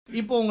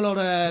இப்போ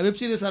உங்களோட வெப்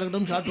சீரிஸாக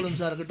இருக்கட்டும், ஷார்ட்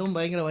ஃபிலிம்ஸாக இருக்கட்டும்,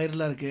 பயங்கர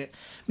வைரலாக இருக்குது.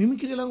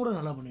 மிமிக்ரியெல்லாம் கூட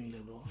நல்லா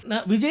பண்ணுவீங்களே ப்ரோ.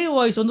 நான் விஜய்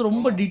வாய்ஸ் வந்து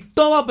ரொம்ப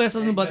டிட்டோவாக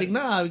பேசுறதுன்னு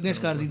பார்த்தீங்கன்னா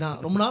விக்னேஷ் கார்த்திக் தான்.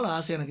 ரொம்ப நாள்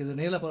ஆசை எனக்கு இது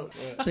நேரில்.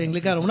 ஸோ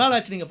எங்களுக்கு ரொம்ப நாள்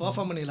ஆச்சு நீங்கள்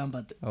பர்ஃபார்ம் பண்ணிடலாம்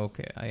பார்த்து.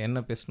 ஓகே,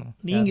 என்ன பேசணும்?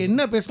 நீங்கள்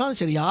என்ன பேசினாலும்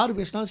சரி, யார்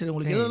பேசினாலும் சரி,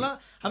 உங்களுக்கு எதெல்லாம்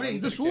அப்படியே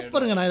இது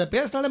சூப்பருங்க, நான் இதை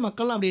பேசினாலே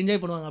மக்கள்லாம் அப்படி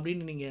என்ஜாய் பண்ணுவாங்க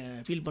அப்படின்னு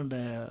நீங்கள் ஃபீல் பண்ணுற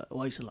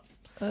வாய்ஸ் எல்லாம்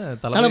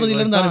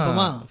தளபதியிலேருந்து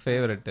ஆரம்பிப்போமா?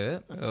 ஃபேவரெட்டு.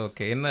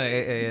 ஓகே, என்ன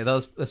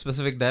ஏதாவது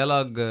ஸ்பெசிஃபிக்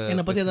டயலாக்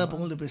என்னை பற்றி ஏதாவது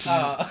பொங்கல்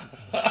பேசுங்க.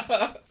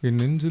 என்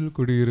நெஞ்சில்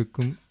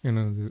குடியிருக்கும்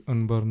எனது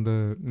அன்பார்ந்த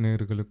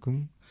நேயர்களுக்கும்,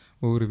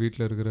 ஒவ்வொரு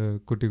வீட்டில் இருக்கிற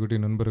குட்டி குட்டி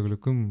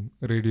நண்பர்களுக்கும்,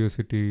 ரேடியோ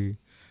சிட்டி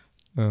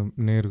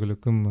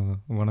நேயர்களுக்கும்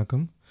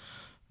வணக்கம்.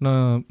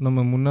 நான் நம்ம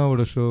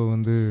முன்னாவோட ஷோ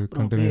வந்து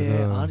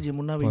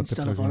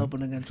கண்டினியூஸாக ஃபாலோ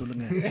பண்ணுங்கன்னு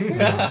சொல்லுங்க.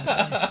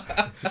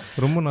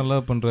 ரொம்ப நல்லா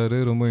பண்ணுறாரு,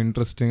 ரொம்ப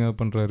இன்ட்ரெஸ்டிங்காக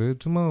பண்ணுறாரு.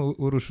 சும்மா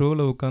ஒரு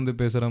ஷோவில் உட்காந்து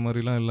பேசுகிற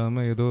மாதிரிலாம்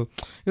இல்லாமல்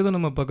ஏதோ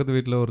நம்ம பக்கத்து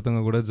வீட்டில்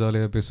ஒருத்தவங்க கூட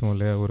ஜாலியாக பேசுவோம்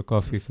இல்லையா, ஒரு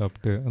காஃபி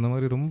சாப்பிட்டு, அந்த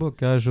மாதிரி ரொம்ப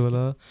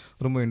கேஷுவலாக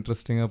ரொம்ப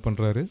இன்ட்ரெஸ்டிங்காக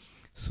பண்ணுறாரு.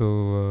 ஸோ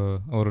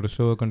அவரோட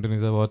ஷோவை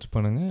கண்டினியூஸாக வாட்ச்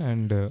பண்ணுங்கள்.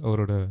 அண்ட்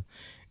அவரோட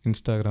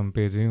இன்ஸ்டாகிராம்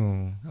பேஜையும்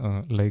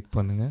லைக்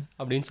பண்ணுங்க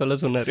அப்படின்னு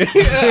சொன்னார்.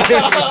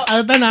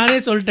 அதுதான் நானே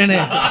சொல்லிட்டேனே,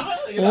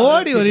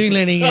 ஓடி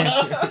வருவீங்களே நீங்கள்.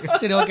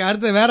 சரி, ஓகே,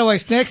 அடுத்து வேற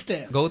voice. Next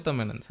Gautham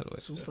Menon sir.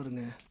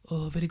 சூப்பருங்க.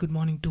 Very good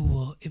morning to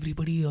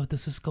everybody.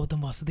 This is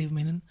Gautham Vasudev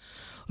Menon.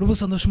 ரொம்ப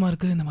சந்தோஷமாக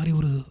இருக்குது இந்த மாதிரி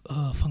ஒரு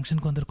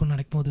ஃபங்க்ஷனுக்கு வந்திருக்குன்னு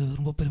நினைக்கும் போது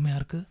ரொம்ப பெருமையாக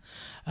இருக்குது.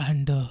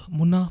 அண்ட்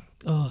முன்னா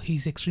ஹீ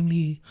இஸ்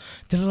எக்ஸ்ட்ரீம்லி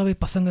ஜெனரலாகவே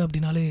பசங்க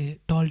அப்படின்னாலே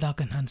டால்,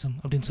 டார்க் அண்ட் ஹேண்ட்ஸம்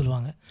அப்படின்னு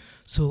சொல்லுவாங்க.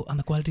 ஸோ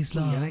அந்த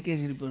குவாலிட்டிஸ்லாம் எனக்கே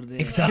சிரிப்பு வருது.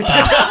 எக்ஸாக்டாக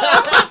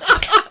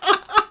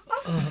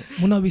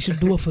முன்னா we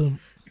should do a film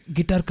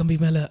guitar கம்பி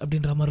மேலே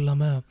அப்படின்ற மாதிரி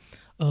இல்லாமல்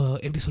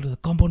எப்படி சொல்கிறது,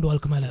 காம்பவுண்ட்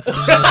வால்க்கு மேலே.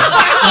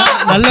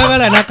 நல்ல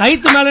வேலை, நான்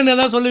கைத்து மேலேன்னு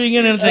எதாவது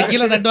சொல்லுவீங்கன்னு நினச்சேன்.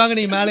 கீழே தட்டுவாங்க,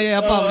 நீ மேலேயே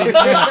அப்பா அப்படி.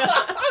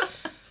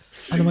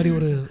 அந்த மாதிரி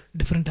ஒரு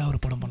டிஃப்ரெண்ட்டாக ஒரு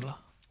படம் பண்ணலாம்.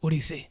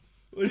 ஒடிசே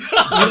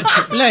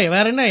இல்லை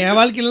வேற என்ன, என்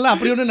வாழ்க்கையிலலாம்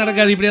அப்படி ஒன்றும்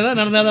நடக்காது, இப்படியே தான்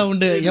நடந்தால் தான்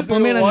உண்டு.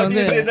 எப்போவுமே நாங்கள்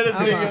வந்து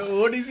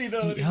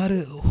யார்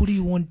who do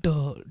you want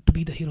to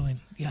be the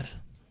heroine? யார்?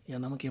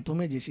 நமக்கு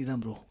எப்போவுமே ஜெஸ்ஸி தான்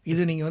ப்ரோ.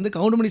 இது நீங்கள் வந்து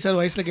கவுண்டமணி சார்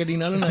வயசில்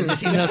கேட்டிங்கனாலும் நான்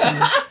ஜெஸ்ஸி தான்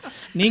சொல்லுவேன்.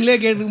 நீங்களே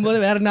கேட்கும் போது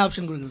வேறு என்ன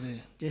ஆப்ஷன் கொடுக்குறது?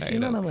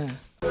 ஜெஸ்ஸின்னா நம்ம